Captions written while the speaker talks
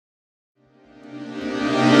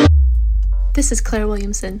This is Claire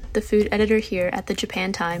Williamson, the food editor here at the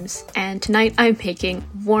Japan Times, and tonight I'm making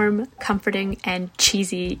warm, comforting, and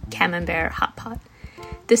cheesy camembert hot pot.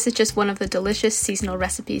 This is just one of the delicious seasonal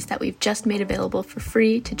recipes that we've just made available for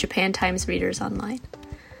free to Japan Times readers online.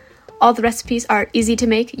 All the recipes are easy to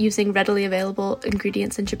make using readily available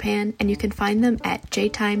ingredients in Japan, and you can find them at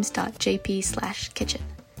jtimes.jp/kitchen.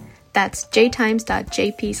 That's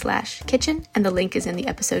jtimes.jp/kitchen, and the link is in the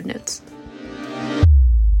episode notes.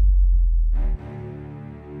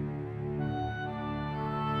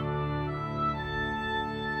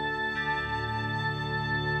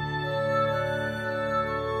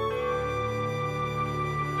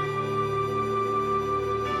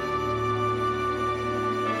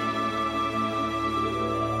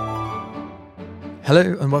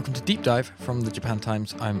 Hello and welcome to Deep Dive from the Japan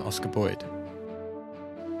Times. I'm Oscar Boyd.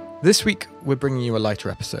 This week we're bringing you a lighter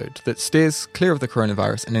episode that steers clear of the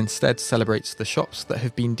coronavirus and instead celebrates the shops that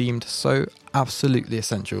have been deemed so absolutely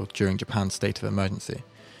essential during Japan's state of emergency.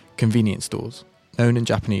 Convenience stores, known in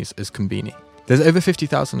Japanese as Konbini. There's over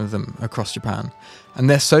 50,000 of them across Japan, and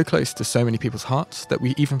they're so close to so many people's hearts that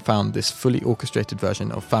we even found this fully orchestrated version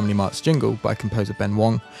of Family Mart's jingle by composer Ben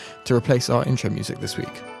Wong to replace our intro music this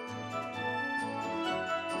week.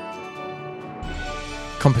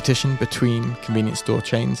 Competition between convenience store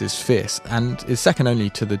chains is fierce and is second only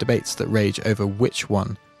to the debates that rage over which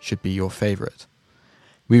one should be your favourite.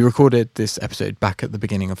 We recorded this episode back at the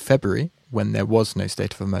beginning of February, when there was no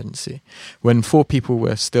state of emergency, when 4 people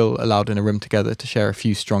were still allowed in a room together to share a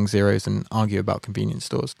few strong zeros and argue about convenience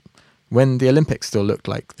stores, when the Olympics still looked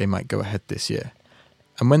like they might go ahead this year,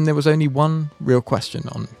 and when there was only one real question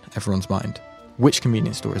on everyone's mind: which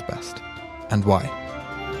convenience store is best, and why?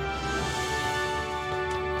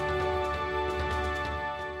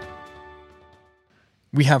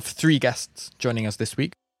 We have 3 guests joining us this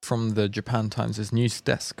week. From the Japan Times' news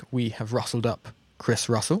desk, we have rustled up Chris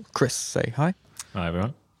Russell. Chris, say hi. Hi,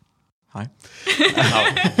 everyone. Hi. Is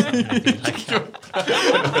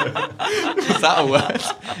that a word?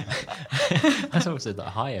 I thought I said that,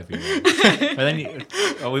 hi, everyone. But then,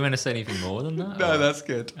 are we meant to say anything more than that? No, that's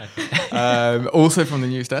good. Okay. Also from the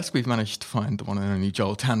news desk, we've managed to find the one and only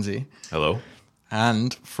Joel Tanzi. Hello.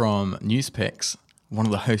 And from Newspicks, one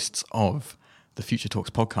of the hosts of the Future Talks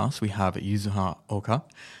podcast, we have Yuzuha Oka.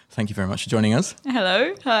 Thank you very much for joining us.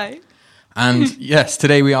 Hello. Hi. And yes,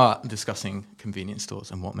 today we are discussing convenience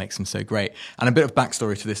stores and what makes them so great. And a bit of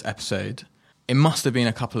backstory to this episode. It must have been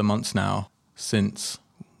a couple of months now since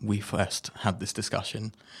we first had this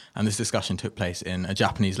discussion. And this discussion took place in a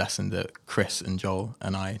Japanese lesson that Chris and Joel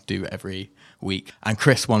and I do every week. And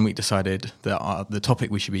Chris one week decided that the topic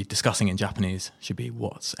we should be discussing in Japanese should be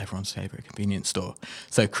what's everyone's favourite convenience store.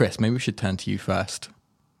 So Chris, maybe we should turn to you first.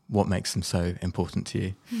 What makes them so important to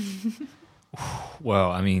you?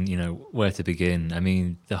 Well, I mean, where to begin? I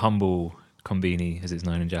mean, the humble Konbini, as it's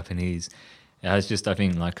known in Japanese, it has just, I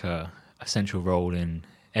think, like a central role in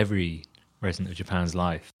every resident of Japan's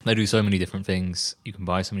life. They do so many different things. You can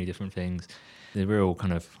buy so many different things. They're a real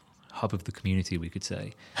kind of hub of the community, we could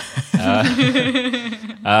say.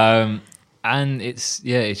 And it's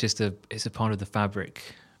a part of the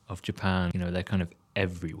fabric of Japan. They're kind of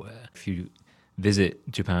everywhere. If you visit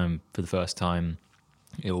Japan for the first time,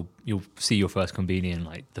 you'll see your first Konbini in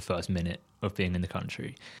like the first minute of being in the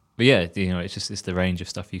country. But yeah, it's the range of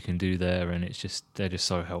stuff you can do there, and they're just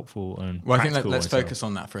so helpful and well, I think practical. let's focus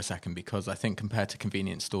on that for a second, because I think compared to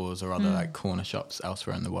convenience stores or other like corner shops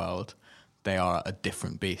elsewhere in the world, they are a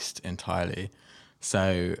different beast entirely.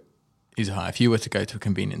 So, Izuha, if you were to go to a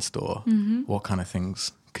convenience store, what kind of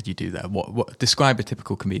things could you do there? What describe a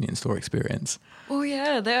typical convenience store experience? Oh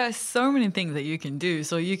yeah, there are so many things that you can do.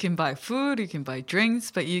 So you can buy food, you can buy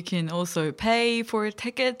drinks, but you can also pay for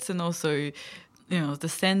tickets and also, to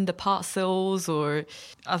send the parcels, or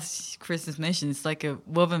as Chris has mentioned, it's like a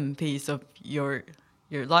woven piece of your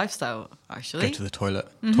lifestyle, actually. Go to the toilet.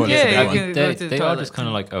 Mm-hmm. They are just kind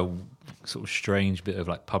of like a sort of strange bit of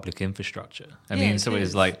like public infrastructure. I mean, so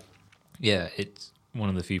it's like, it's one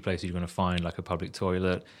of the few places you're going to find like a public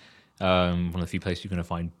toilet. One of the few places you're going to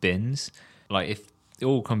find bins. Like if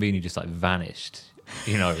all Konbini just like vanished,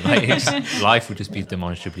 life would just be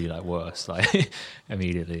demonstrably like worse, like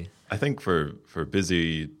immediately. I think for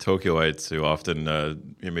busy Tokyoites who often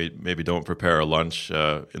maybe don't prepare a lunch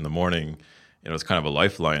in the morning, it's kind of a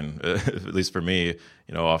lifeline. At least for me,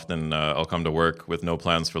 often I'll come to work with no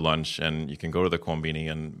plans for lunch, and you can go to the Konbini,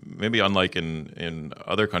 and maybe unlike in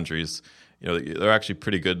other countries, there are actually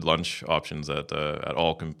pretty good lunch options at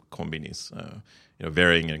all Konbinis.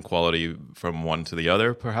 Varying in quality from one to the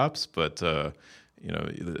other, perhaps, but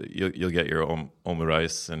you'll get your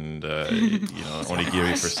omurice and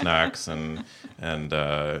onigiri for snacks and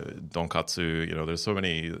donkatsu. There's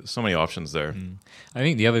so many options there. I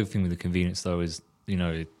think the other thing with the convenience though is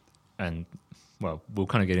and well, we'll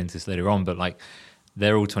kind of get into this later on, but like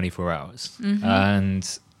they're all 24 hours,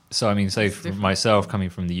 and so I mean, say for myself coming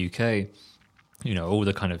from the UK, all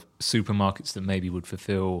the kind of supermarkets that maybe would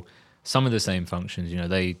fulfill some of the same functions,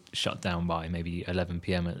 they shut down by maybe 11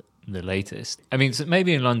 p.m. at the latest. I mean, so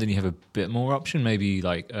maybe in London you have a bit more option. Maybe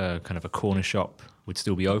like kind of a corner shop would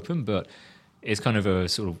still be open, but it's kind of a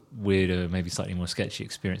sort of weirder, maybe slightly more sketchy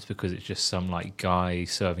experience because it's just some like guy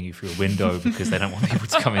serving you through a window because they don't want people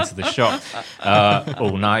to come into the shop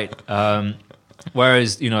all night.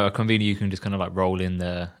 Whereas, a Konbini, you can just kind of like roll in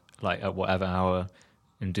there like at whatever hour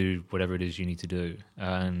and do whatever it is you need to do,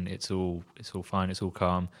 and it's all fine, it's all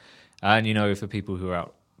calm. And for people who are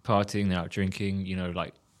out partying, they're out drinking,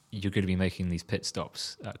 like you're going to be making these pit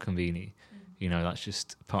stops at Konbini. That's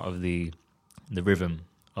just part of the rhythm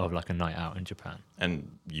of like a night out in Japan. And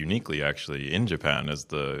uniquely, actually, in Japan, is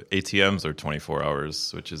the ATMs are 24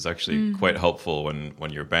 hours, which is actually quite helpful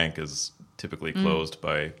when your bank is typically closed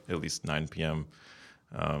by at least 9 p.m.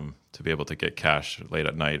 To be able to get cash late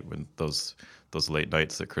at night. When those late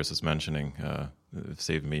nights that Chris is mentioning have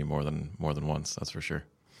saved me more than once, that's for sure.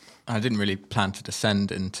 I didn't really plan to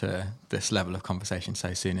descend into this level of conversation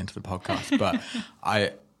so soon into the podcast, but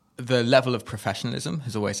the level of professionalism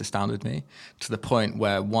has always astounded me, to the point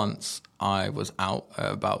where once I was out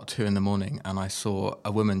at about 2 a.m. and I saw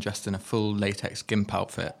a woman dressed in a full latex gimp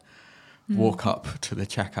outfit walk up to the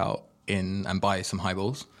checkout and buy some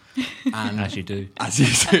highballs. And As you do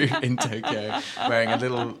in Tokyo, wearing a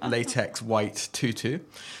little latex white tutu.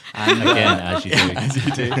 And again, as you do. As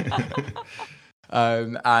you do.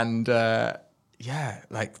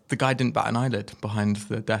 Like the guy didn't bat an eyelid behind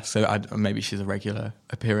the desk. So maybe she's a regular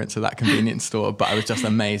appearance of that convenience store, but I was just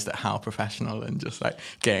amazed at how professional and just like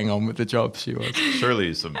getting on with the job she was.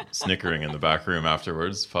 Surely some snickering in the back room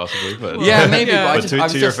afterwards, possibly. But yeah, maybe. Yeah. But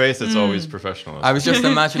to your face, it's always professional. I was just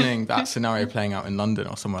imagining that scenario playing out in London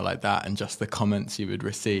or somewhere like that, and just the comments you would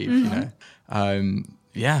receive.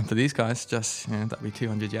 Yeah, for these guys, just that'd be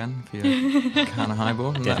 200 yen for your can of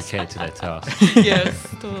highball. Dedicated to their task. Yes,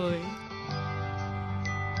 totally.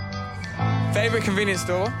 Favorite convenience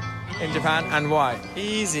store in Japan and why?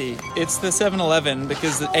 Easy. It's the 7-Eleven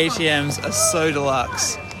because the ATMs are so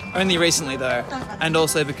deluxe. Only recently though. And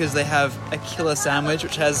also because they have a killer sandwich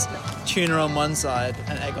which has tuna on one side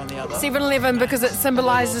and egg on the other. 7-Eleven because it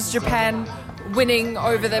symbolises Japan winning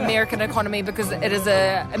over the American economy, because it is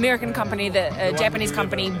an American company that a Japanese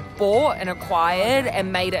company bought and acquired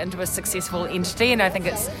and made it into a successful entity, and I think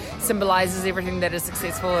it symbolises everything that is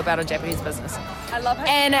successful about a Japanese business. I love it.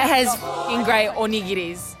 And it has great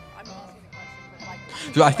onigiris.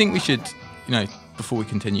 So I think we should, before we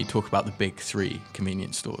continue, talk about the big 3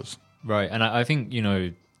 convenience stores. Right, and I think,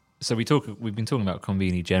 so we've been talking about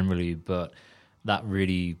Konbini generally, but that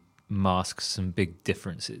really masks some big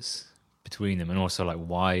differences between them, and also like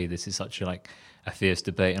why this is such a fierce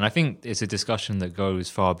debate. And I think it's a discussion that goes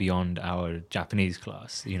far beyond our Japanese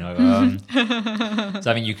class. So I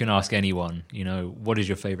think you can ask anyone, what is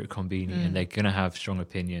your favorite Konbini, and they're going to have strong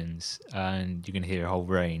opinions, and you can hear a whole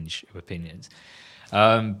range of opinions.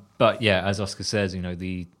 But yeah, as Oscar says,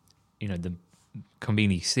 the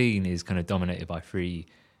Konbini scene is kind of dominated by three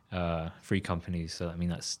companies. So I mean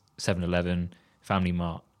that's 7-Eleven, Family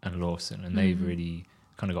Mart, and Lawson, and they've really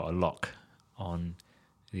kind of got a lock on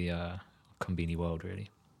the Konbini world,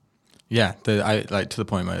 really. Yeah, to the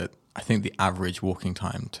point where I think the average walking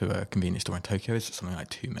time to a convenience store in Tokyo is something like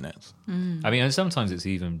 2 minutes. I mean, and sometimes it's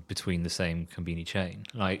even between the same Konbini chain.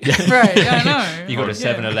 Like, right, I know. You got a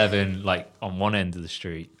 7-Eleven like on one end of the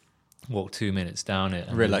street, walk 2 minutes down it,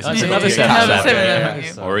 and realize that's it's another another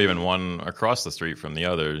 7-Eleven. Yeah. Or even one across the street from the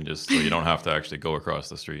other, just so you don't have to actually go across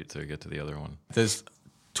the street to get to the other one. There's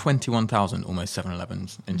 21,000 almost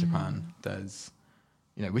 7-Elevens in Japan. There's,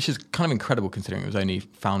 which is kind of incredible considering it was only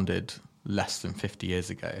founded less than 50 years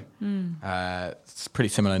ago. It's a pretty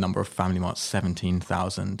similar number of Family Marts,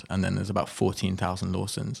 17,000, and then there's about 14,000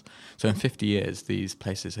 Lawsons. So in 50 years, these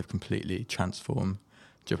places have completely transformed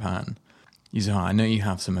Japan. Yuzuha, I know you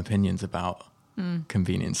have some opinions about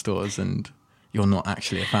convenience stores, and you're not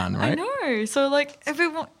actually a fan, right? I know. So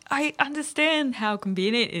everyone, I understand how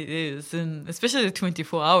convenient it is, and especially the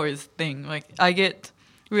 24 hours thing. I get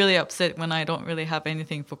really upset when I don't really have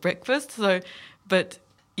anything for breakfast. But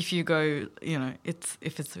if you go, if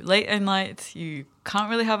it's late at night, you can't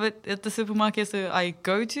really have it at the supermarket. So I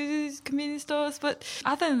go to these convenience stores. But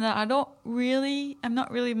other than that, I'm not really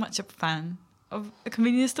much a fan of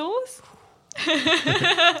convenience stores.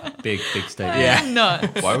 Big statement. Yeah.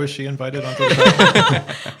 Not Why was she invited onto the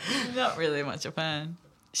show? not really much a fan.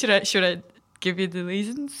 Should I give you the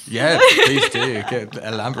reasons? Yeah, please do.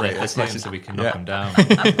 Elaborate Let's as much get him as so we can knock him down.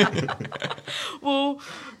 Well,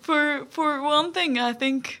 for one thing, I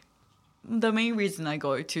think the main reason I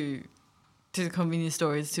go to the convenience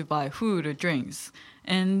store is to buy food or drinks,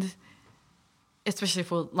 and especially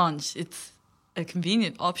for lunch, it's a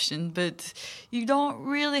convenient option. But you don't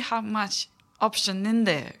really have much option in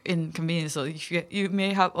there in convenience store. You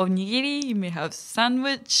may have onigiri, you may have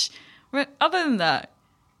sandwich, but other than that,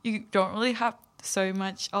 you don't really have so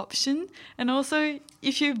much option. And also,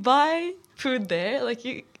 if you buy food there, like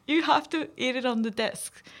you have to eat it on the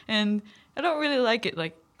desk, and I don't really like it.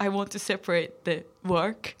 Like, I want to separate the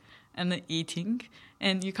work and the eating,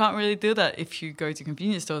 and you can't really do that if you go to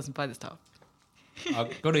convenience stores and buy the stuff.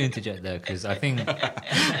 I've got to interject there because I think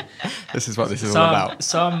this is what this is all about.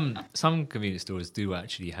 Some convenience stores do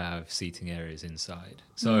actually have seating areas inside.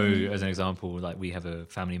 So, as an example, like we have a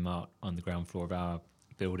Family Mart on the ground floor of our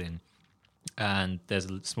building, and there's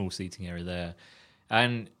a small seating area there.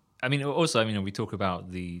 And I mean, also, we talk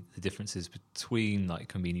about the differences between like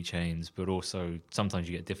convenience chains, but also sometimes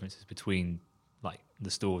you get differences between like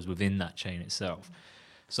the stores within that chain itself.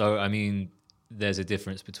 So, I mean, there's a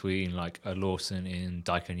difference between like a Lawson in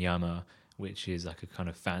Daikanyama, which is like a kind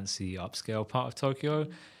of fancy upscale part of Tokyo,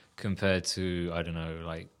 compared to, I don't know,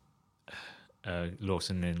 like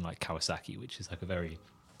Lawson in like Kawasaki, which is like a very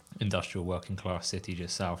industrial working class city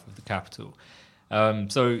just south of the capital.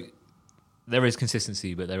 So there is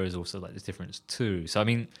consistency, but there is also like this difference too. So I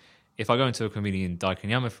mean, if I go into a convenience in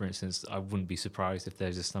Daikanyama, for instance, I wouldn't be surprised if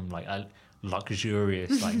there's just some like a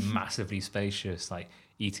luxurious, like massively spacious like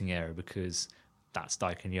eating area, because that's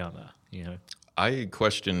Daikanyama, I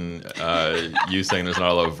question you saying there's not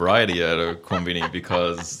a lot of variety at a konbini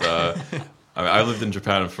because I lived in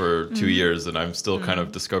Japan for 2 years, and I'm still kind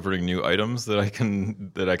of discovering new items that I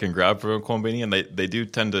can grab from a konbini, and they do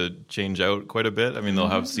tend to change out quite a bit. I mean, they'll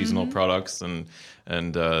have seasonal products and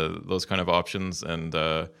those kind of options, and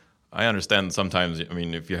I understand sometimes. I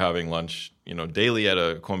mean, if you're having lunch, daily at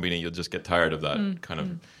a konbini, you'll just get tired of that kind of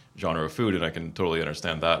genre of food, and I can totally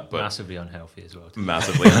understand that. But massively unhealthy as well.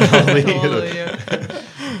 Massively unhealthy. Totally, yeah.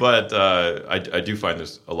 But I do find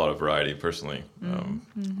there's a lot of variety personally.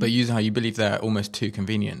 But using how you believe they're almost too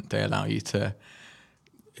convenient, they allow you to.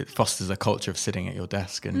 It fosters a culture of sitting at your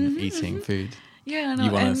desk and eating food. Yeah, no,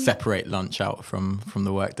 you want to separate lunch out from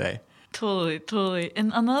the workday. Totally.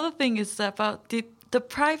 And another thing is about the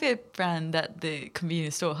private brand that the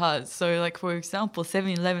convenience store has. So, like, for example,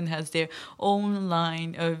 7-Eleven has their own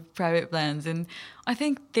line of private brands, and I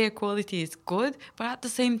think their quality is good, but at the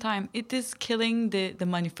same time, it is killing the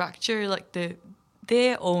manufacturer, like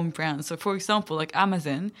their own brand. So, for example, like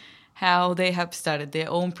Amazon, how they have started their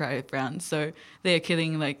own private brand, so they are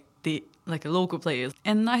killing like local players.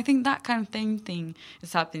 And I think that kind of thing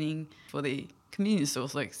is happening for the convenience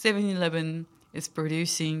stores. Like 7-Eleven is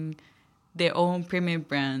producing their own premium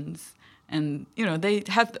brands, and they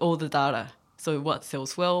have all the data. So what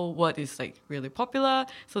sells well, what is like really popular,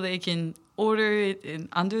 so they can order it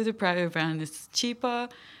under the private brand. It's cheaper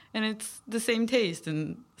and it's the same taste,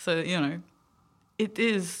 and so it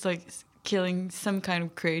is like killing some kind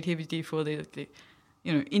of creativity for the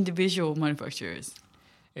individual manufacturers.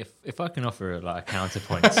 If I can offer like a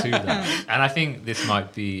counterpoint to that, and I think this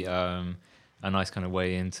might be a nice kind of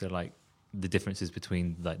way into like the differences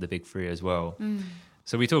between like the big three as well.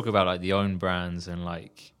 So we talk about like the own brands and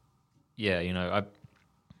like, I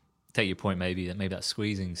take your point maybe that's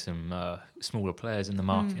squeezing some smaller players in the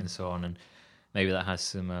market and so on, and maybe that has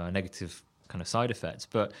some negative kind of side effects.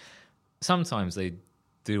 But sometimes they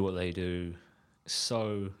do what they do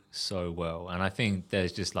so well, and I think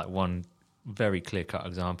there's just like one very clear-cut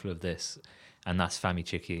example of this, and that's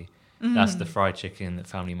Famichiki. That's the fried chicken that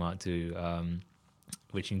Family Mart do,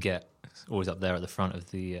 which you can get always up there at the front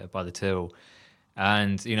of the by the till.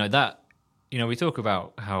 And we talk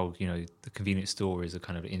about how the convenience store is a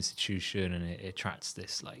kind of institution, and it attracts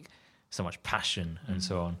this like so much passion and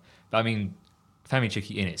so on. But I mean,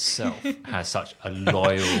 Famichiki in itself has such a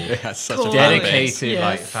loyal, dedicated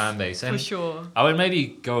like fan base, and for sure. I would maybe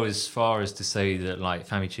go as far as to say that like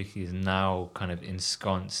Famichiki is now kind of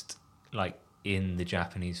ensconced like in the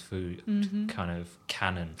Japanese food kind of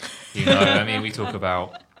canon. I mean, we talk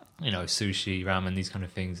about sushi, ramen, these kind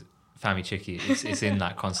of things. Famichiki, it's in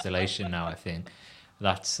that constellation now. I think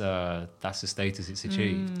that's the status it's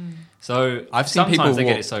achieved. So I've seen sometimes people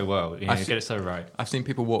get it so well, they get it so right. I've seen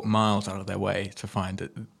people walk miles out of their way to find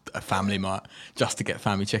a Family Mart just to get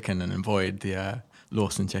Fami chicken and avoid the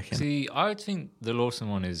Lawson chicken. See, I think the Lawson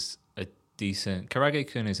one is a decent.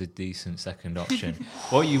 Karage-kun is a decent second option.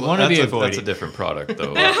 What you want to be avoiding... That's a different product,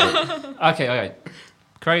 though. Okay.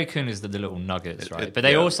 Karage-kun is the little nuggets, right? But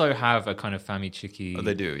they also have a kind of famichiki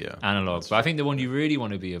they do, yeah. analog. But I think the one you really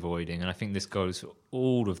want to be avoiding, and I think this goes for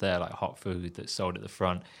all of their like hot food that's sold at the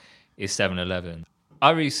front, is 7-Eleven. I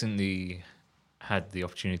recently had the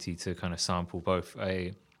opportunity to kind of sample both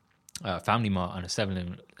a Family Mart and a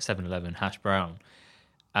 7-Eleven hash brown.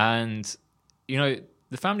 And, you know,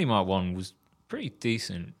 the Family Mart one was pretty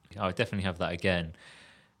decent. I would definitely have that again.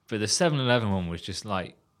 But the 7-Eleven one was just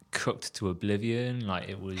like cooked to oblivion. Like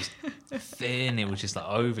it was thin. It was just like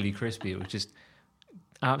overly crispy. It was just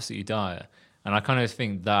absolutely dire. And I kind of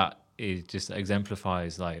think that it just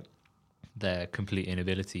exemplifies like their complete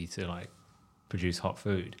inability to like produce hot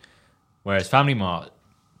food. Whereas Family Mart,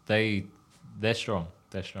 they're strong.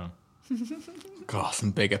 They're strong. God,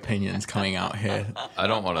 some big opinions coming out here. I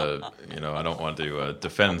don't want to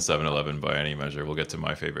defend 7-Eleven by any measure. We'll get to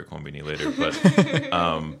my favorite Konbini later, but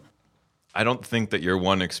I don't think that your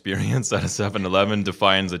one experience at a 7-Eleven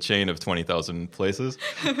defines a chain of 20,000 places.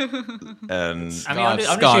 And I mean,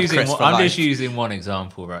 I'm just using one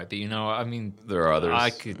example, right? But you know, I mean, there are others.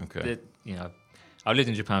 I've lived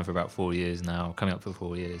in Japan for about 4 years now, coming up for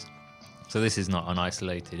 4 years. So this is not an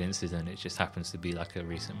isolated incident. It just happens to be like a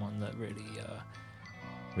recent one that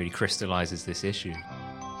really crystallizes this issue.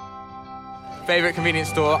 Favorite convenience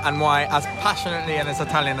store and why, as passionately and as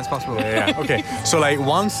Italian as possible. Yeah. Okay. So like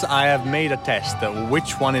once I have made a test that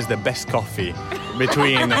which one is the best coffee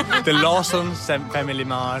between the Lawson Family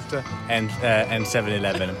Mart and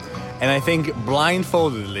 7-Eleven, and I think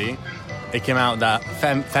blindfoldedly it came out that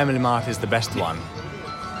Family Mart is the best one.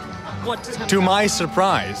 To my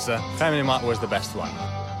surprise, Family Mart was the best one.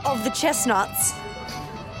 Of the chestnuts,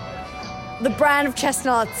 the brand of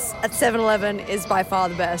chestnuts at 7-Eleven is by far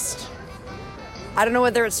the best. I don't know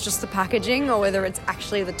whether it's just the packaging or whether it's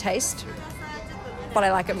actually the taste, but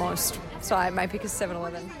I like it most. So my pick is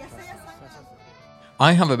 7-Eleven.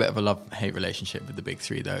 I have a bit of a love-hate relationship with the big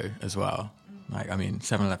three, though, as well. Like, I mean,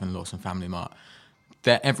 7-Eleven, Lawson, Family Mart,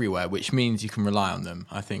 they're everywhere, which means you can rely on them.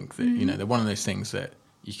 I think that, you know, they're one of those things that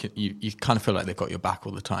you kind of feel like they've got your back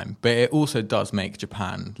all the time. But it also does make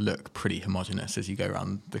Japan look pretty homogenous as you go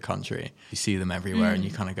around the country. You see them everywhere and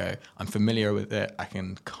you kind of go, I'm familiar with it, I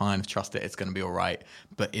can kind of trust it, it's going to be all right,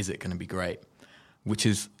 but is it going to be great? Which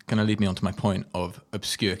is going to lead me on to my point of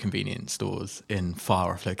obscure convenience stores in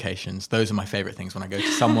far-off locations. Those are my favourite things when I go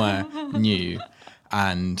to somewhere new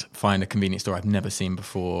and find a convenience store I've never seen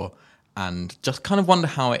before, and just kind of wonder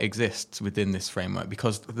how it exists within this framework,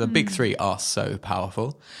 because the big three are so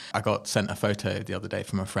powerful. I got sent a photo the other day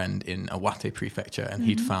from a friend in Iwate Prefecture, and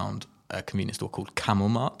he'd found a convenience store called Camel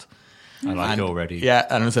Mart. I like it already. Yeah,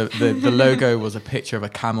 and so the logo was a picture of a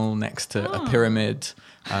camel next to a pyramid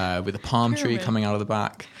with a palm tree coming out of the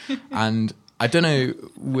back. And I don't know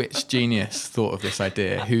which genius thought of this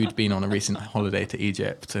idea, who'd been on a recent holiday to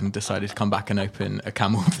Egypt and decided to come back and open a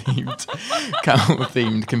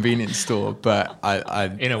camel-themed convenience store. But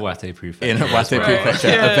in Iwate Prefecture. In Iwate Prefecture,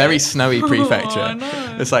 a very snowy prefecture. Oh,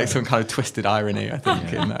 no. It's like some kind of twisted irony, I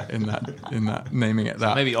think, in that naming it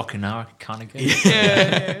that. Maybe Okinawa kind of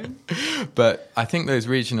game. But I think those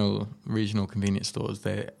regional convenience stores,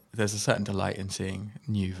 there's a certain delight in seeing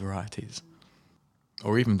new varieties,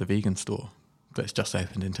 or even the vegan store that's just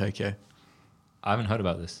opened in Tokyo. I haven't heard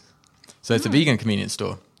about this. So it's a vegan convenience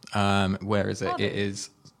store. Where is it? It is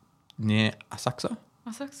near Asakusa.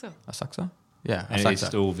 Asakusa? Yeah, and Asakusa. It's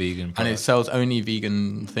still vegan products. And it sells only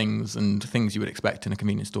vegan things and things you would expect in a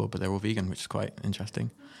convenience store, but they're all vegan, which is quite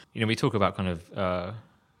interesting. You know, we talk about kind of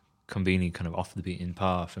Konbini kind of off the beaten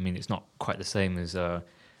path. I mean, it's not quite the same as the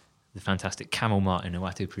fantastic Camel Mart in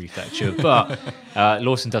Iwate Prefecture, but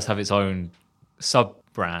Lawson does have its own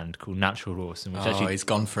sub-brand called Natural Lawson, which actually... he's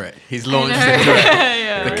gone for it. He's launched into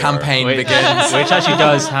it. The campaign begins. Which actually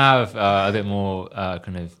does have a bit more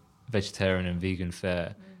kind of vegetarian and vegan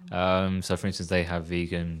fare. So, for instance, they have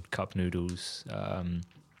vegan cup noodles, a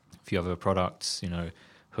few other products, you know,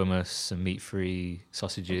 hummus, some meat-free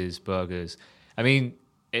sausages, burgers. I mean,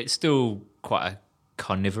 it's still quite a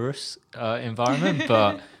carnivorous environment,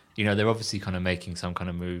 but, you know, they're obviously kind of making some kind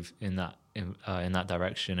of move in that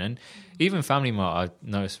direction. And even Family Mart, I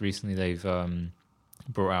noticed recently they've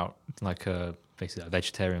brought out like basically a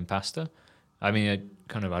vegetarian pasta. I mean,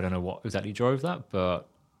 I don't know what exactly drove that, but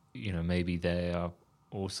you know, maybe they are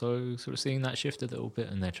also sort of seeing that shift a little bit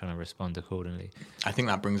and they're trying to respond accordingly. I think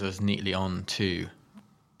that brings us neatly on to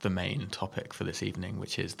the main topic for this evening,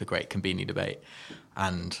 which is the great Konbini debate,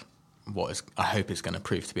 and what is, I hope, is going to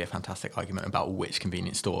prove to be a fantastic argument about which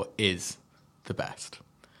convenience store is the best.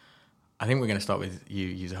 I think we're going to start with you,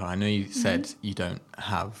 Yuzuha. I know you said you don't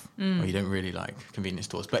have, or you don't really like convenience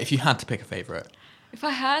stores, but if you had to pick a favourite, if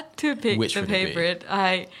I had to pick which the would it be? favorite,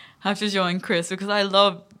 I have to join Chris because I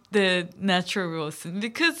love the natural roasting.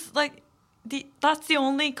 Because like that's the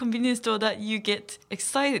only convenience store that you get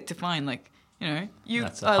excited to find. Like you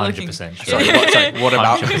That's are looking. 100% true. Sorry, what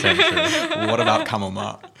about 100% true. what about Camel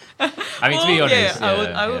Mart? I mean, to be honest,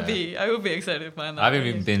 I would be excited to find that. I haven't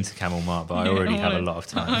even been to Camel Mart, but I already have a lot of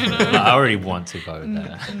time. I already want to go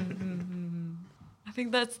there. I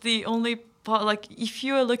think that's the only part. Like, if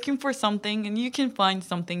you are looking for something and you can find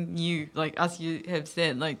something new, like as you have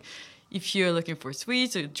said, like if you're looking for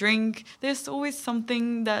sweets or drink, there's always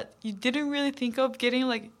something that you didn't really think of getting.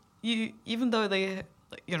 Like even though they,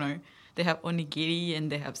 they have onigiri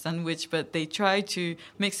and they have sandwich, but they try to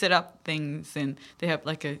mix it up things, and they have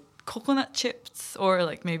like a coconut chips or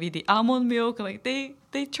like maybe the almond milk. Like they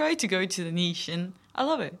try to go to the niche, and I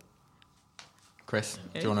love it. Chris,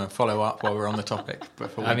 do you want to follow up while we're on the topic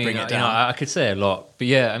before we I mean, bring it down? I could say a lot, but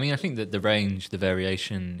yeah, I mean, I think that the range, the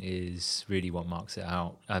variation is really what marks it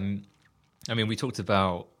out. I mean, we talked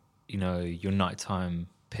about, your nighttime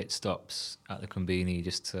pit stops at the Konbini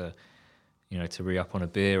just to, to re-up on a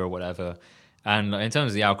beer or whatever. And in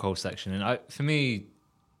terms of the alcohol section, and for me,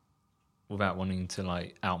 without wanting to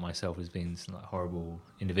like out myself as being some like horrible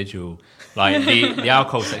individual, like the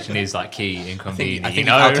alcohol section is like key in Konbini. I think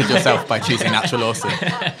you outed yourself by choosing Natural Lawson.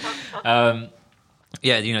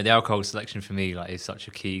 The alcohol selection for me like is such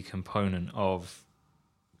a key component of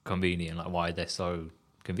Konbini and like why they're so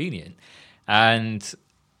convenient. And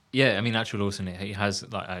yeah, I mean, Natural Lawson, it has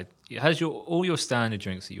all your standard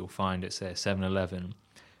drinks that you'll find at say 7-Eleven,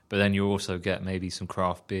 but then you'll also get maybe some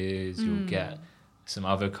craft beers. You'll get some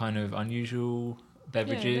other kind of unusual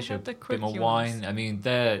beverages, a bit more wine. Ones. I mean,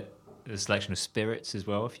 there's a selection of spirits as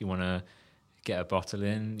well. If you want to get a bottle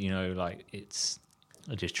in, like it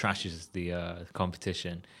just trashes the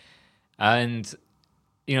competition. And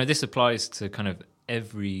this applies to kind of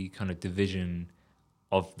every kind of division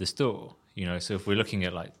of the store. So if we're looking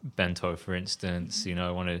at like bento, for instance,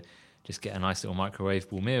 I want to just get a nice little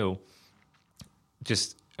microwavable meal,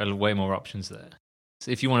 just way more options there. So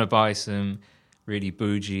if you want to buy some really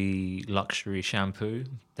bougie luxury shampoo,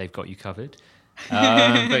 they've got you covered.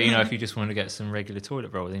 But if you just want to get some regular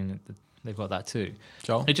toilet roll, then they've got that too.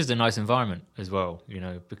 Joel? It's just a nice environment as well,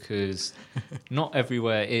 because not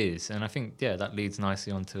everywhere is, and I think that leads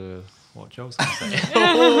nicely onto what Joel's going to say.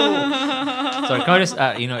 So can I just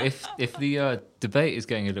if the debate is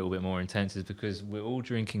getting a little bit more intense, is because we're all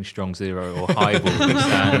drinking Strong Zero or highballs,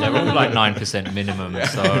 and they're all like 9% minimum.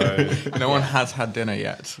 So no one has had dinner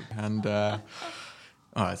yet, and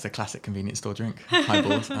it's a classic convenience store drink: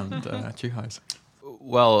 highballs and Chuhais.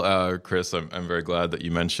 Well, Chris, I'm very glad that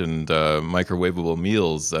you mentioned microwavable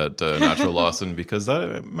meals at Natural Lawson, because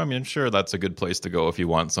I'm sure that's a good place to go if you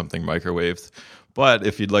want something microwaved. But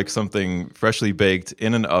if you'd like something freshly baked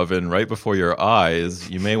in an oven right before your eyes,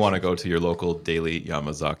 you may want to go to your local Daily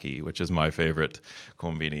Yamazaki, which is my favorite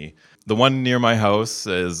konbini. The one near my house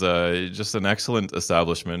is just an excellent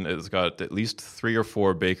establishment. It's got at least 3 or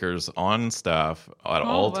 4 bakers on staff at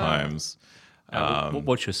all times.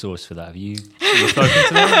 What's your source for that? Have you spoken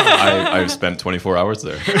to them? I've spent 24 hours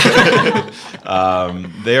there.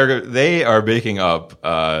 They are baking up,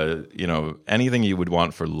 anything you would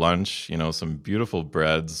want for lunch. Some beautiful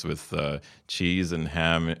breads with cheese and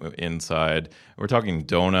ham inside. We're talking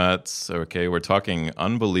donuts. Okay, we're talking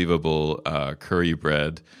unbelievable curry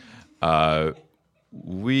bread.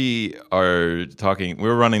 We're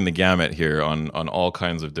running the gamut here on all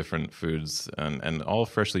kinds of different foods and all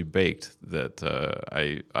freshly baked that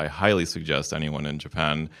I highly suggest anyone in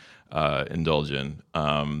Japan indulge in.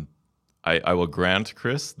 I will grant,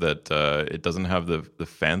 Chris, that it doesn't have the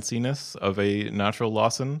fanciness of a Natural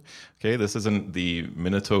Lawson. Okay, this isn't the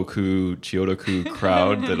Minatoku, Chiyodoku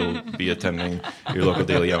crowd that'll be attending your local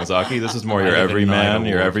Daily Yamazaki. This is more your everyman,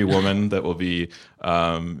 your every woman that will be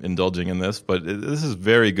indulging in this. But this is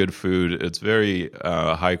very good food. It's very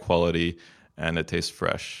high quality, and it tastes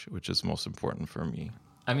fresh, which is most important for me.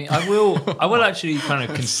 I mean, I will actually kind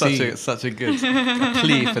of concede. Such a good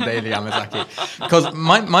plea for Daily Yamazaki, because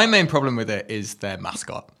my main problem with it is their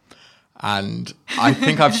mascot, and I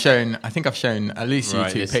think I've shown at least you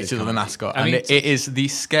 2 pictures of the mascot, and it is the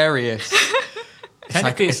scariest.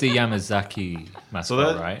 Technically, it's the Yamazaki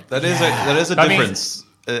mascot, right? That is a difference.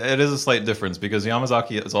 It is a slight difference because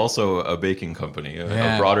Yamazaki is also a baking company,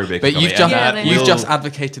 a broader baking company. But you've just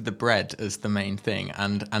advocated the bread as the main thing,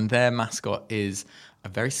 and their mascot is a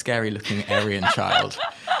very scary-looking Aryan child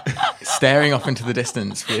staring off into the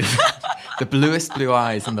distance with the bluest blue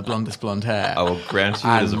eyes and the blondest blonde hair. I will grant you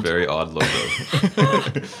it is a very odd logo.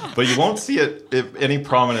 But you won't see it any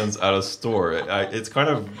prominence at a store. It's kind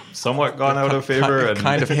of somewhat gone out of favor.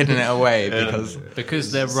 Kind of hidden it away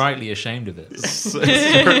because they're rightly ashamed of it.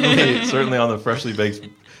 Certainly on the freshly baked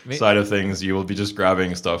side of things, you will be just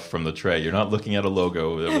grabbing stuff from the tray. You're not looking at a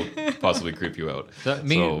logo that will possibly creep you out.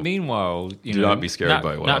 Meanwhile, do not be scared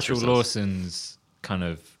by what Natural Oscar says. Lawson's kind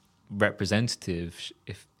of representative,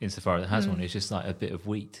 if insofar as it has one, is just like a bit of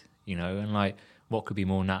wheat, and like what could be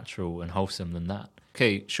more natural and wholesome than that?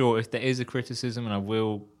 Okay, sure, if there is a criticism, and I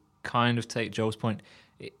will kind of take Joel's point,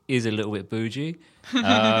 it is a little bit bougie.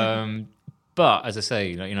 But as I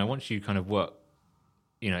say, once you kind of work,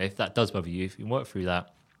 if that does bother you, if you work through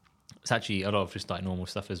that, it's actually a lot of just like normal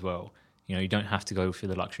stuff as well. You don't have to go for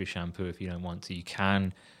the luxury shampoo if you don't want to. You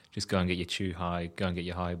can just go and get your chew high, go and get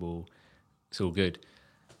your highball. It's all good.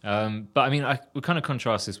 But I mean, we kind of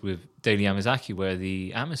contrast this with Daily Yamazaki, where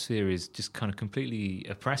the atmosphere is just kind of completely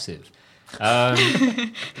oppressive.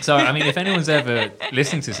 So, I mean, if anyone's ever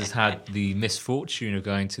listening to this has had the misfortune of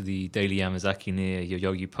going to the Daily Yamazaki near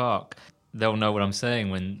Yoyogi Park, they'll know what I'm saying.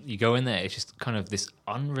 When you go in there, it's just kind of this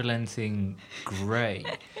unrelenting grey.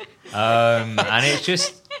 And it's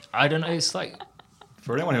just, I don't know, it's like...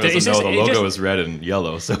 For anyone who doesn't know, the logo is red and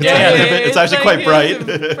yellow, so it's actually quite bright.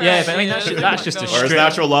 Yeah, but I mean, that's just a strip. Whereas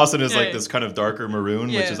Natural Lawson is like this kind of darker maroon,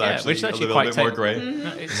 which is actually a little bit more grey.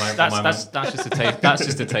 That's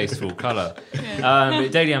just a tasteful colour. But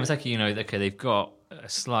Daily Yamazaki, they've got a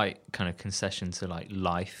slight kind of concession to like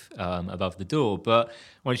life above the door, but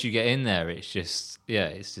once you get in there, it's just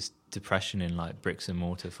depression in like bricks and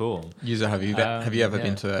mortar form. Yuzo, have you ever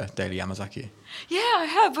been to a Daily Yamazaki? Yeah, I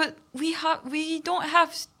have, but we don't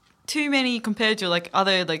have too many compared to like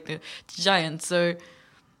other like the giants. So,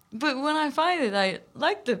 but when I find it, I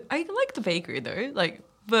like the bakery though. Like,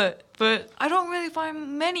 but I don't really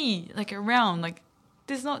find many like around. Like,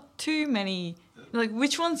 there's not too many. Like,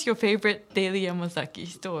 which one's your favorite Daily Yamazaki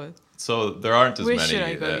store? So there aren't as Where many, should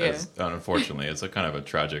I go? unfortunately. It's a kind of a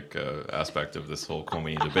tragic aspect of this whole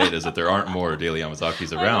Konbini debate is that there aren't more Daily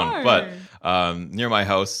Yamazakis around. But near my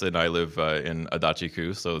house, and I live in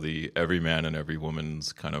Adachi-ku, so the every man and every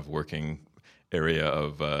woman's kind of working area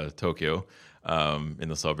of Tokyo in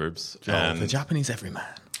the suburbs. The Japanese everyman.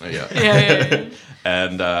 Yeah.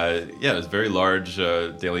 And there's a very large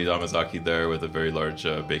Daily Yamazaki there with a very large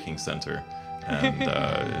baking center. And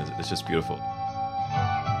it's just beautiful.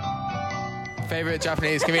 Favorite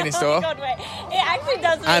Japanese convenience store? Oh God, wait. It actually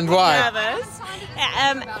does make me nervous.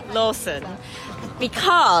 Lawson,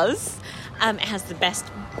 because it has the best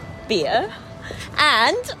beer,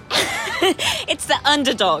 and it's the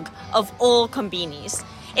underdog of all Konbinis.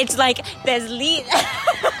 It's like there's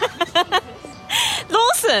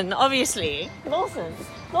Lawson, obviously. Lawson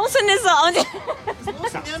is the underdog. Is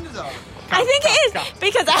Lawson the underdog? I think it is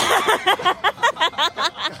because.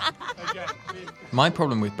 My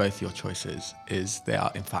problem with both your choices is they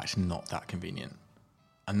are in fact not that convenient,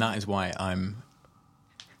 and that is why I'm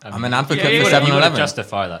an advocate for 7-Eleven.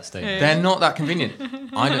 Justify that statement. They're not that convenient.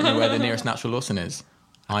 I don't know where the nearest Natural Lawson is.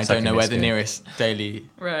 I don't know where the nearest Daily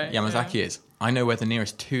Yamazaki is. I know where the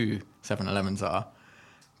nearest 2 7-Elevens are.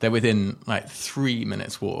 They're within like 3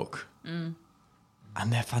 minutes walk, and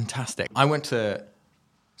they're fantastic. I went to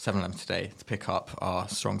 7-Eleven today to pick up our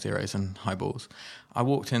strong zeros and highballs. I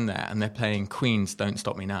walked in there and they're playing Queen's Don't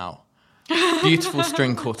Stop Me Now. Beautiful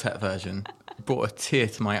string quartet version. Brought a tear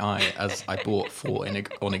to my eye as I bought 4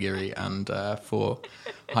 onigiri and 4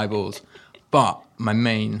 highballs. But my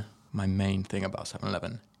main thing about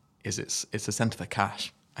 7-Eleven is it's a centre for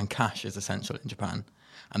cash, and cash is essential in Japan.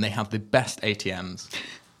 And they have the best ATMs.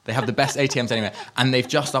 They have the best ATMs anywhere, and they've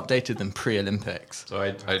just updated them pre-Olympics. So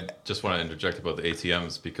I just want to interject about the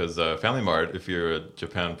ATMs because Family Mart, if you're a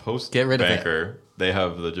Japan Post Get rid banker, of it. They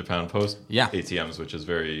have the Japan Post ATMs, which is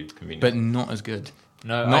very convenient. But not as good.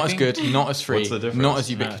 No, not as good, not as free, what's the difference? not as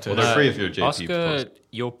ubiquitous. Well, they're free if you're JP Oscar, Post.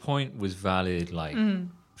 your point was valid like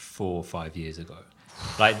 4 or 5 years ago.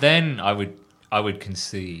 Like then I would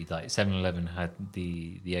concede like 7-Eleven had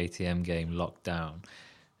the ATM game locked down.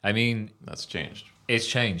 I mean, that's changed. It's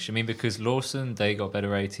changed. I mean, because Lawson, they got better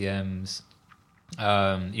ATMs.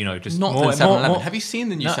 Just not more, 7-Eleven. More. Have you seen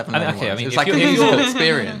the new 7-Eleven? Okay, I mean, it's like a musical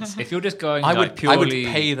experience. If you're just going, I like, would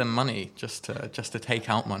pay them money just to take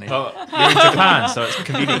out money. Well, you're in Japan, so it's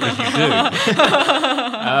convenient because you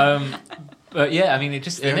do. But yeah, I mean, it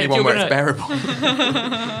just the only one where it's bearable.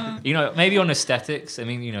 Maybe on aesthetics. I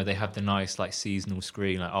mean, they have the nice like seasonal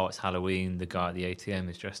screen. Like, it's Halloween. The guy at the ATM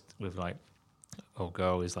is dressed with like,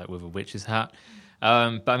 girl is like with a witch's hat.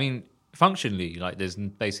 But I mean, functionally, like there's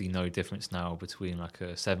basically no difference now between like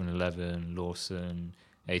a 7-Eleven, Lawson,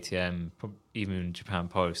 ATM, even Japan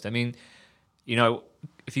Post. I mean, you know,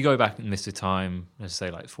 if you go back in this time, let's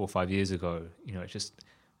say like 4 or 5 years ago, you know, it's just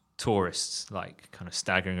tourists like kind of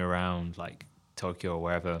staggering around like Tokyo or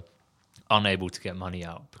wherever, unable to get money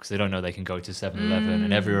out because they don't know they can go to 7-Eleven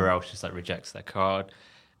and everywhere else just like rejects their card.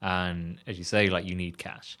 And as you say, like you need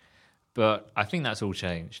cash. But I think that's all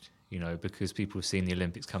changed, you know, because people have seen the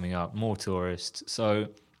Olympics coming up, more tourists. So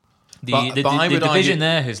the division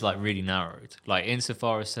there has like really narrowed. Like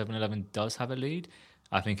insofar as 7-Eleven does have a lead,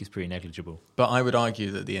 I think it's pretty negligible. But I would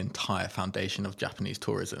argue that the entire foundation of Japanese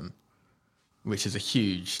tourism, which is a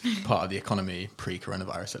huge part of the economy,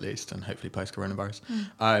 pre-coronavirus at least, and hopefully post-coronavirus,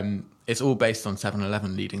 it's all based on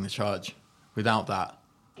 7-Eleven leading the charge. Without that,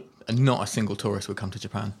 not a single tourist would come to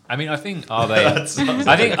Japan. I mean, I think Abe. I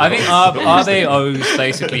think Abe owes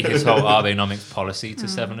basically his whole Abenomics policy to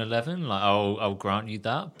 7-Eleven. Like, I'll grant you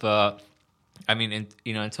that, but I mean,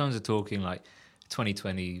 in terms of talking like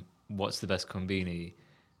 2020, what's the best konbini?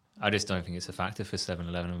 I just don't think it's a factor for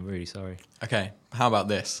 7-Eleven. I'm really sorry. Okay, how about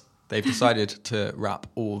this? They've decided to wrap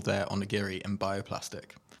all their onigiri in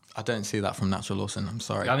bioplastic. I don't see that from Natural Lawson. I'm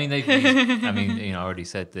sorry. I mean, I already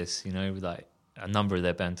said this. You know, like a number of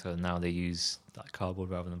their bento now they use like cardboard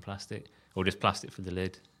rather than plastic, or just plastic for the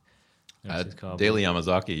lid. At Daily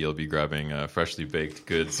Yamazaki, you'll be grabbing freshly baked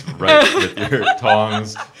goods right with your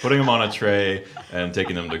tongs, putting them on a tray, and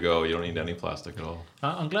taking them to go. You don't need any plastic at all.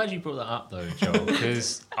 I'm glad you brought that up, though, Joel,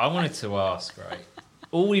 because I wanted to ask, right?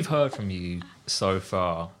 All we've heard from you so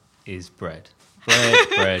far is bread.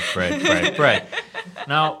 Bread.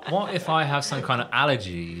 Now, what if I have some kind of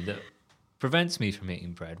allergy that prevents me from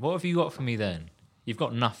eating bread? What have you got for me then? You've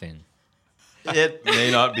got nothing. It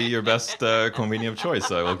may not be your best konbini of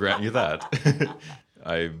choice. I will grant you that.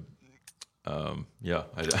 I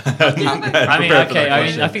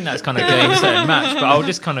think that's kind of game, set, and match. But I'll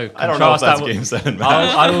just kind of contrast I don't know if that's game, set, and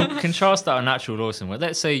match. I will contrast that with Natural Lawson. Where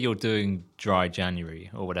let's say you're doing dry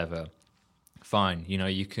January or whatever. Fine, you know,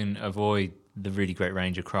 you can avoid the really great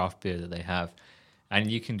range of craft beer that they have, and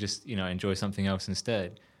you can just, you know, enjoy something else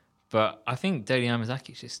instead. But I think Daily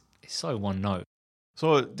Yamazaki is so one note.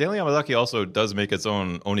 So Daily Yamazaki also does make its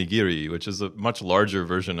own onigiri, which is a much larger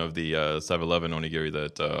version of the 7-Eleven onigiri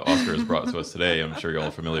that Oscar has brought to us today. I'm sure you're all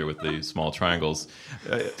familiar with the small triangles.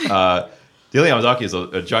 Daily Yamazaki is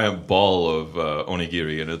a giant ball of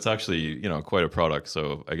onigiri, and it's actually, you know, quite a product.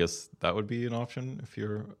 So I guess that would be an option if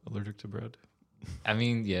you're allergic to bread. I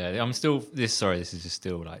mean, yeah, this is just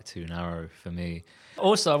still like too narrow for me.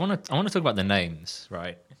 Also, I want to talk about the names,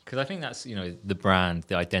 right? Because I think that's, you know, the brand,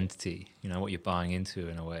 the identity, you know, what you're buying into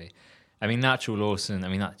in a way. I mean, Natural Lawson, I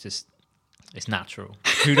mean, it's natural.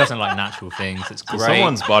 Who doesn't like natural things? It's great.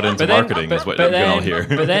 Someone's bought into marketing is what you can all hear.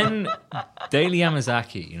 But then Daily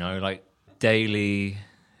Yamazaki, you know, like daily,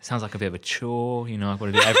 sounds like a bit of a chore, you know, I've got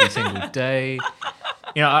to do it every single day.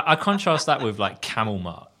 You know, I contrast that with like Camel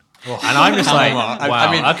Mart. And I'm just like, wow,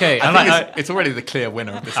 I mean, okay. It's already the clear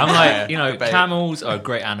winner of this. I'm like, you know, camels are a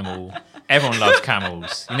great animal. Everyone loves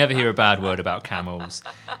camels. You never hear a bad word about camels.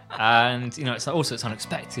 And, you know, it's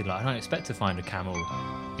unexpected. Like, I don't expect to find a camel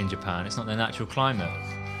in Japan. It's not their natural climate.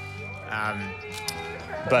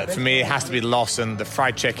 But for me, it has to be Lawson. The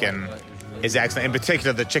fried chicken is excellent. In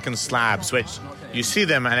particular, the chicken slabs, which you see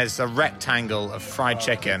them and it's a rectangle of fried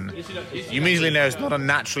chicken. You immediately know it's not a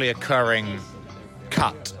naturally occurring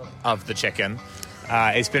cut of the chicken.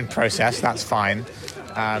 It's been processed, that's fine.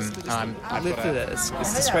 I lived through that. It's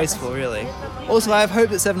disgraceful, really. Also, I have hope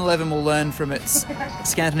that 7-Eleven will learn from its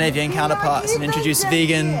Scandinavian counterparts and introduce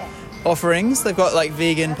vegan offerings. They've got like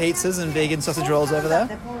vegan pizzas and vegan sausage rolls over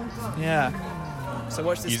there. Yeah. So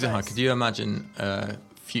watch this. Yuzuha, could you imagine a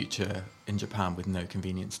future in Japan with no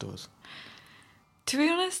convenience stores? To be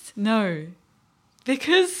honest, no.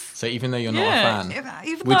 Because... So even though you're not a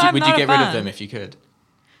fan, would you get rid of them if you could?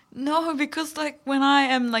 No, because like when I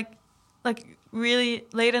am like really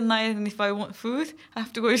late at night and if I want food, I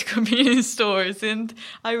have to go to convenience stores and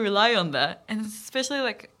I rely on that. And especially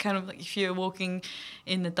like kind of like if you're walking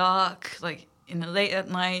in the dark, like in the late at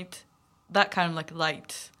night, that kind of like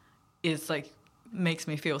light is like makes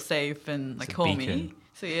me feel safe and like homey.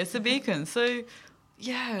 So yeah, it's a beacon. So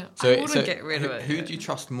yeah, I wouldn't get rid of it. Who do you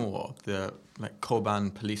trust more, the like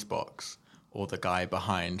Koban police box or the guy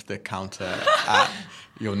behind the counter at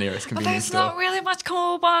your nearest convenience store? There's not really much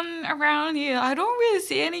Koban around here. I don't really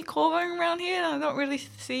see any Koban around here. I don't really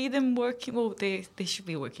see them working. Well, they should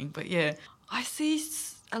be working, but yeah. I see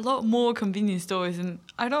a lot more convenience stores and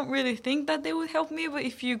I don't really think that they would help me, but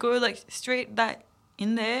if you go like straight that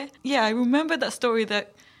in there. Yeah, I remember that story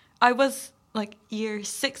that I was like year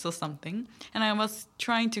 6 or something, and I was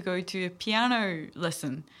trying to go to a piano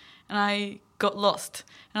lesson, and I got lost,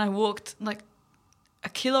 and I walked like a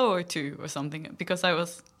kilo or 2 or something because I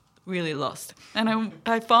was really lost. And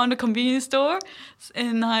I found a convenience store,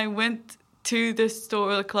 and I went to the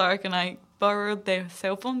store clerk, and I borrowed their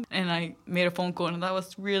cell phone, and I made a phone call, and that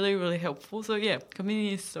was really, really helpful. So yeah,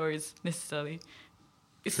 convenience store is necessary.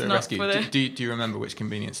 It's so not rescue. for the... Do you remember which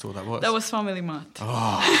convenience store that was? That was Family Mart.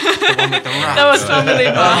 Oh, the one with the rat. That was Family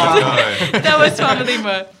Mart. That was Family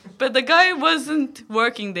Mart. But the guy wasn't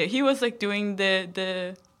working there. He was like doing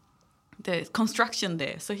the construction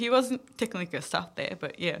there. So he wasn't technically a staff there.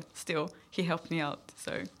 But yeah, still, he helped me out.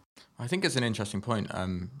 So I think it's an interesting point.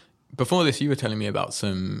 Before this, you were telling me about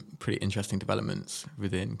some pretty interesting developments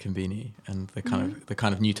within Konbini and the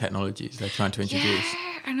kind of new technologies they're trying to introduce.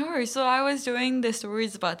 Yeah, I know. So I was doing the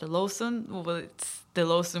stories about the Lawson. Well, it's the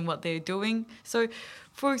Lawson, what they're doing. So,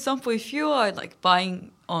 for example, if you are like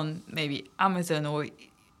buying on maybe Amazon or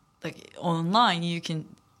like online, you can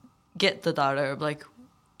get the data of like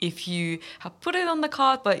if you have put it on the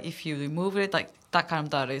cart, but if you remove it, like that kind of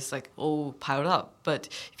data is like all piled up. But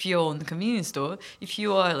if you're on the convenience store, if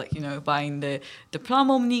you are like, buying the plum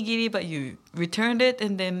onigiri, but you returned it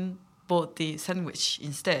and then bought the sandwich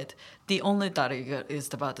instead, the only data you get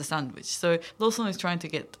is about the sandwich. So Lawson is trying to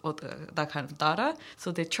get that kind of data.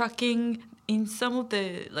 So they're tracking in some of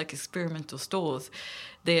the like experimental stores,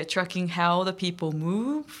 they're tracking how the people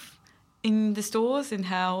move in the stores and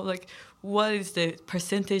how like what is the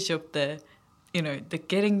percentage of the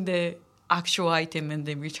getting the actual item and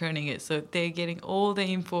then returning it. So they're getting all the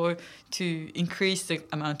info to increase the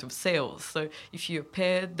amount of sales. So if you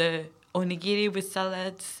pair the onigiri with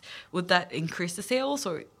salads, would that increase the sales?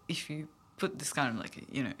 Or if you put this kind of like,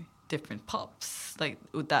 different pops, like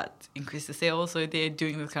would that increase the sales? So they're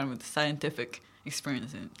doing this kind of scientific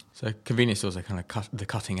experience. So convenience stores are kind of the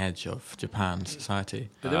cutting edge of Japan's society.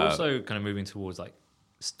 But they're also kind of moving towards like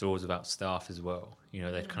stores without staff as well.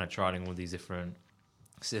 They're kind of trialing all these different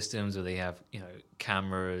systems where they have,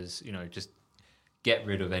 cameras, just get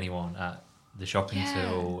rid of anyone at the shopping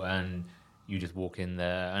till and you just walk in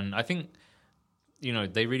there. And I think,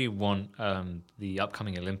 they really want the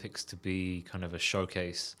upcoming Olympics to be kind of a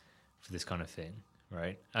showcase for this kind of thing,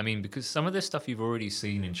 right? I mean, because some of this stuff you've already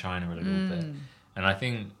seen in China a little bit. And I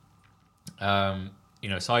think,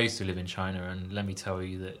 so I used to live in China, and let me tell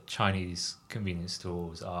you that Chinese convenience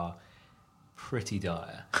stores are pretty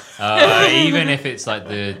dire. Even if it's like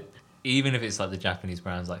the Japanese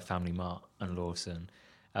brands like Family Mart and Lawson.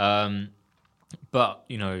 But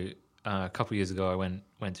a couple of years ago I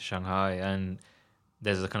went to Shanghai, and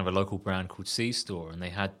there's a kind of a local brand called C Store, and they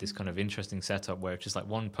had this kind of interesting setup where it's just like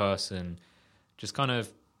one person just kind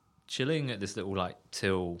of chilling at this little like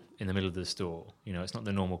till in the middle of the store. It's not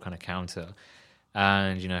the normal kind of counter.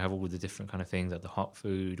 And, have all the different kind of things like the hot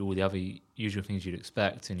food, all the other usual things you'd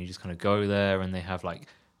expect. And you just kind of go there and they have like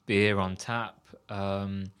beer on tap.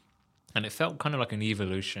 And it felt kind of like an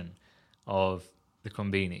evolution of the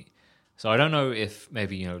Konbini. So I don't know if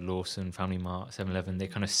maybe, Lawson, Family Mart, 7-Eleven, they're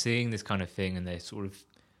kind of seeing this kind of thing and they're sort of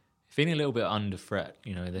feeling a little bit under threat.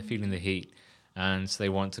 They're feeling the heat. And so they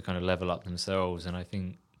want to kind of level up themselves. And I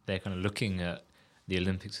think they're kind of looking at the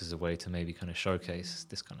Olympics as a way to maybe kind of showcase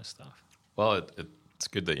this kind of stuff. Well, it's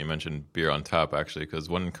good that you mentioned beer on tap, actually, because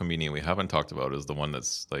one convenience we haven't talked about is the one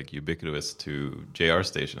that's like ubiquitous to JR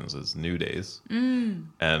stations is New Days.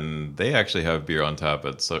 And they actually have beer on tap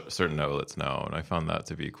at certain outlets now, and I found that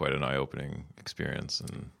to be quite an eye-opening experience.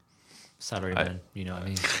 And Salaryman, you know what I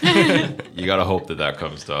mean? You got to hope that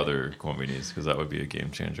comes to other conveniences, because that would be a game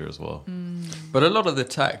changer as well. But a lot of the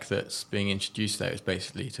tech that's being introduced there is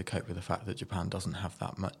basically to cope with the fact that Japan doesn't have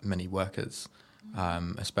that many workers,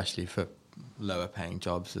 especially for lower paying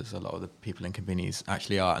jobs, as a lot of the people in convenience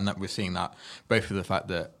actually are. And that we're seeing that both with the fact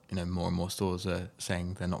that more and more stores are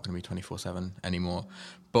saying they're not going to be 24/7 anymore,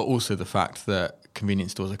 but also the fact that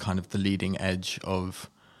convenience stores are kind of the leading edge of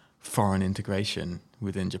foreign integration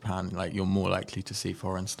within Japan. Like, you're more likely to see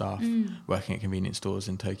foreign staff working at convenience stores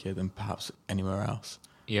in Tokyo than perhaps anywhere else.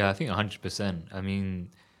 Yeah, I think 100%. I mean,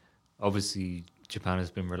 obviously Japan has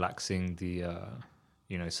been relaxing the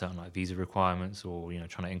certain like visa requirements, or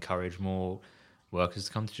trying to encourage more workers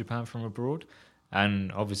to come to Japan from abroad.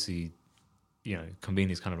 And obviously,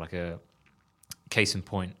 Konbini is kind of like a case in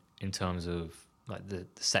point in terms of like the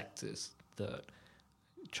sectors that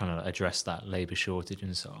trying to address that labor shortage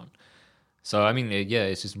and so on. So I mean,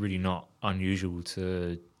 it's just really not unusual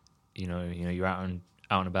to you're out and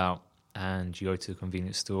about and you go to a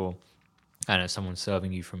convenience store and there's someone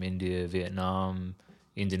serving you from India, Vietnam,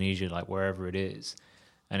 Indonesia, like wherever it is.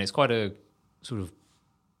 And it's quite a sort of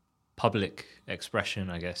public expression,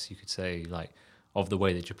 I guess you could say, like, of the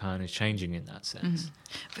way that Japan is changing in that sense.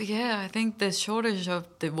 But yeah, I think the shortage of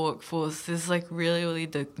the workforce is like really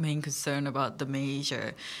the main concern about the major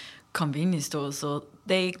convenience stores. So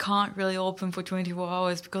they can't really open for 24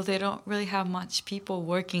 hours because they don't really have much people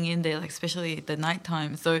working in there, like especially at the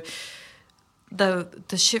nighttime. So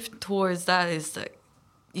the shift towards that is that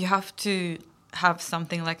you have to have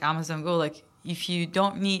something like Amazon Go. Like, if you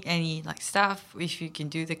don't need any like staff, if you can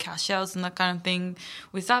do the cash outs and that kind of thing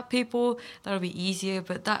without people, that'll be easier.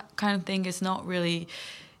 But that kind of thing is not really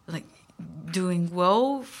like doing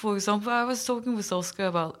well. For example, I was talking with Oscar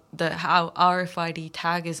about how RFID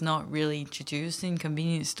tag is not really introduced in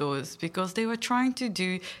convenience stores because they were trying to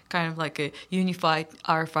do kind of like a unified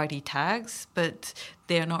RFID tags, but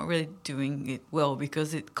they're not really doing it well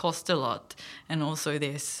because it costs a lot, and also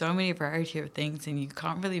there's so many variety of things and you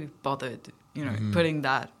can't really be bothered, putting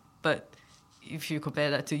that. But if you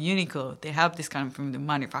compare that to Uniqlo, they have this kind of, from the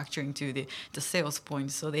manufacturing to the sales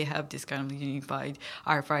point, so they have this kind of unified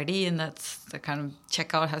RFID, and that's the kind of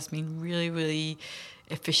checkout has been really, really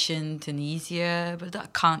efficient and easier, but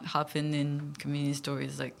that can't happen in convenience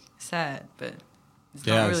stores. Like, sad, but it's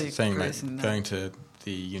not really I was saying, like, progressing that. going to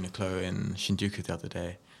the Uniqlo in Shinjuku the other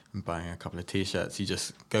day and buying a couple of T-shirts, you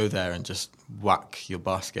just go there and just whack your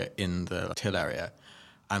basket in the till area.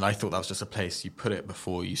 And I thought that was just a place you put it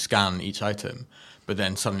before you scan each item. But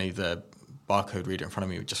then suddenly the barcode reader in front of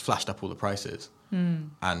me just flashed up all the prices.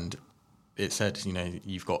 And it said,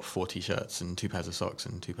 you've got 4 T-shirts and 2 pairs of socks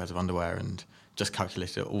and 2 pairs of underwear, and just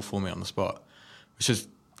calculated it all for me on the spot, which is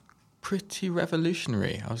pretty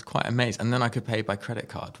revolutionary. I was quite amazed. And then I could pay by credit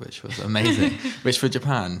card, which was amazing, which for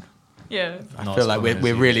Japan... Yeah, I feel like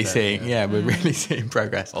we're really seeing, we're really seeing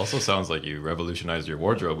progress. Also sounds like you revolutionized your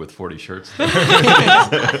wardrobe with 40 shirts. 4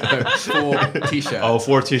 T-shirts. Oh,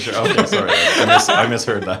 4 T-shirts. Okay, sorry, I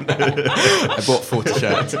misheard that. I bought 4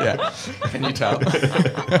 T-shirts. Yeah, can you tell?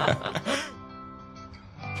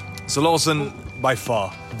 So Lawson, by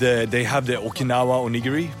far, they have the Okinawa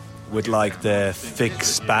onigiri with like the thick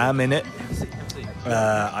spam in it.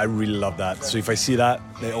 I really love that. So if I see that,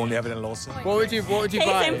 they only have it in Lawson. What would you Case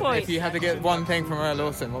buy in point. if you had to get one thing from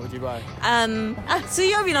Lawson? What would you buy?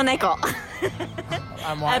 Suyobi no Neko.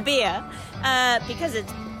 And why? A beer. Because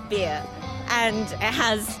it's beer. And it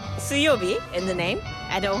has Suyobi in the name.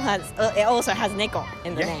 And it also has Neko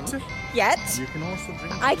in the name. Yet. You can also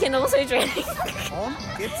drink. I can also drink. On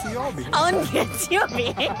Getsuyobi. On Getsuyobi.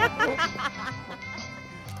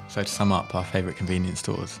 So to sum up our favourite convenience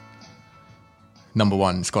stores, number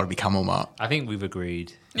 1, it's got to be Camel Mart. I think we've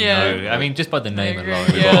agreed. Yeah. I mean, just by the name alone.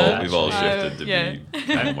 We've all shifted to be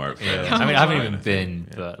Walmart. I mean, I haven't even been,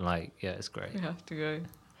 but like, it's great. You have to go.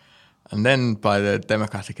 And then by the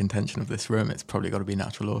democratic intention of this room, it's probably got to be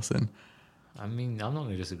Natural Lawson. I mean, I'm not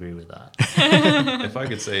going to disagree with that. If I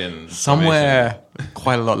could say in somewhere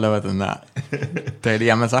quite a lot lower than that, Daily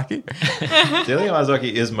Yamazaki. Daily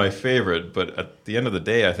Yamazaki is my favorite, but at the end of the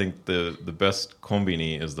day, I think the best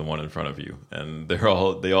Konbini is the one in front of you, and they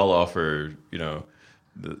all offer,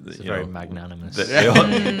 It's very magnanimous.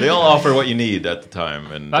 They all offer what you need at the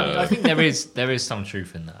time, and I think there is some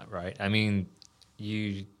truth in that, right? I mean,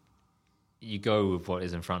 you go with what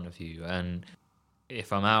is in front of you, and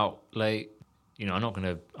if I'm out late, I'm not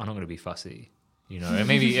gonna be fussy, And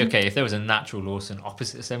maybe if there was a Natural Lawson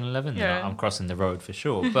opposite 7-Eleven, then I'm crossing the road for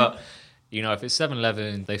sure. But if it's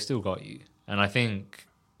 7-Eleven, they've still got you, and I think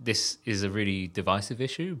this is a really divisive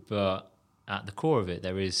issue. But at the core of it,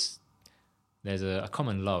 there's a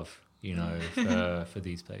common love, for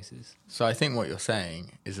these places. So I think what you're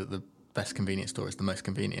saying is that the best convenience store is the most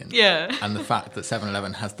convenient. Yeah. And the fact that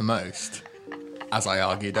 7-Eleven has the most, as I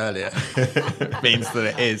argued earlier, means that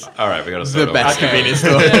it is all right. We got to the best convenience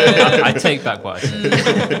store. I take back what I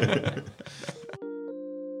said.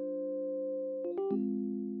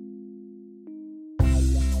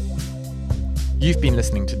 You've been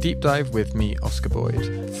listening to Deep Dive with me, Oscar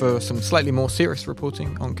Boyd. For some slightly more serious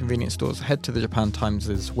reporting on convenience stores, head to the Japan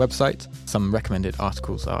Times' website. Some recommended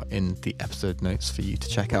articles are in the episode notes for you to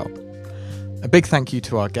check out. A big thank you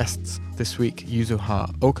to our guests this week,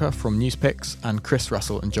 Yuzuha Oka from Newspicks and Chris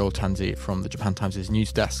Russell and Joel Tanzi from the Japan Times'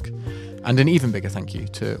 news desk. And an even bigger thank you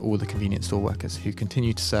to all the convenience store workers who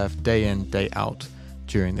continue to serve day in, day out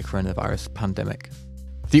during the coronavirus pandemic.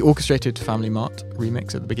 The orchestrated Family Mart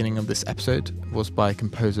remix at the beginning of this episode was by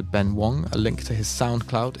composer Ben Wong. A link to his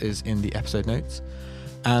SoundCloud is in the episode notes.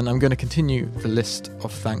 And I'm going to continue the list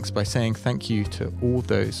of thanks by saying thank you to all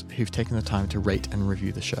those who've taken the time to rate and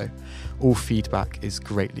review the show. All feedback is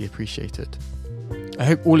greatly appreciated. I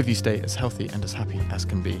hope all of you stay as healthy and as happy as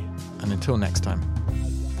can be. And until next time,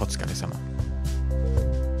 Potsukare-sama.